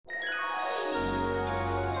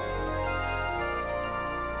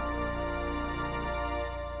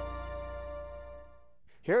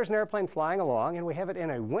Here's an airplane flying along, and we have it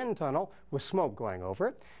in a wind tunnel with smoke going over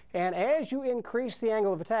it. And as you increase the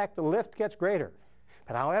angle of attack, the lift gets greater.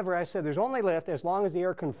 But however, I said there's only lift as long as the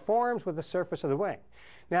air conforms with the surface of the wing.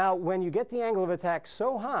 Now, when you get the angle of attack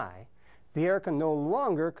so high, the air can no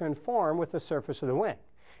longer conform with the surface of the wing.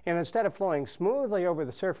 And instead of flowing smoothly over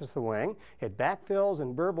the surface of the wing, it backfills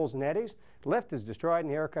and burbles and eddies. Lift is destroyed, and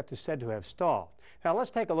the aircraft is said to have stalled. Now let's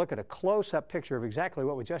take a look at a close-up picture of exactly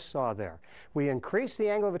what we just saw there. We increase the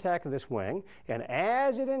angle of attack of this wing, and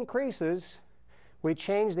as it increases, we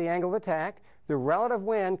change the angle of attack. The relative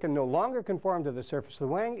wind can no longer conform to the surface of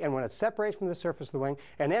the wing, and when it separates from the surface of the wing,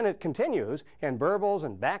 and then it continues and burbles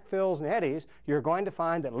and backfills and eddies, you're going to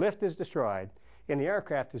find that lift is destroyed, and the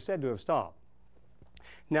aircraft is said to have stalled.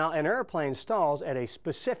 Now, an airplane stalls at a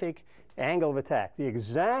specific angle of attack. The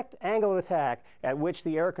exact angle of attack at which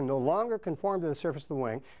the air can no longer conform to the surface of the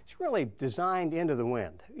wing is really designed into the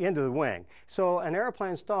wing. So an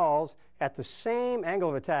airplane stalls at the same angle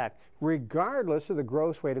of attack regardless of the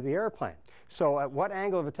gross weight of the airplane. So at what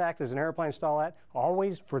angle of attack does an airplane stall at?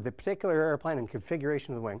 Always, for the particular airplane and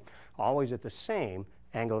configuration of the wing, always at the same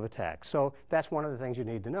angle of attack. So that's one of the things you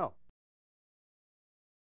need to know.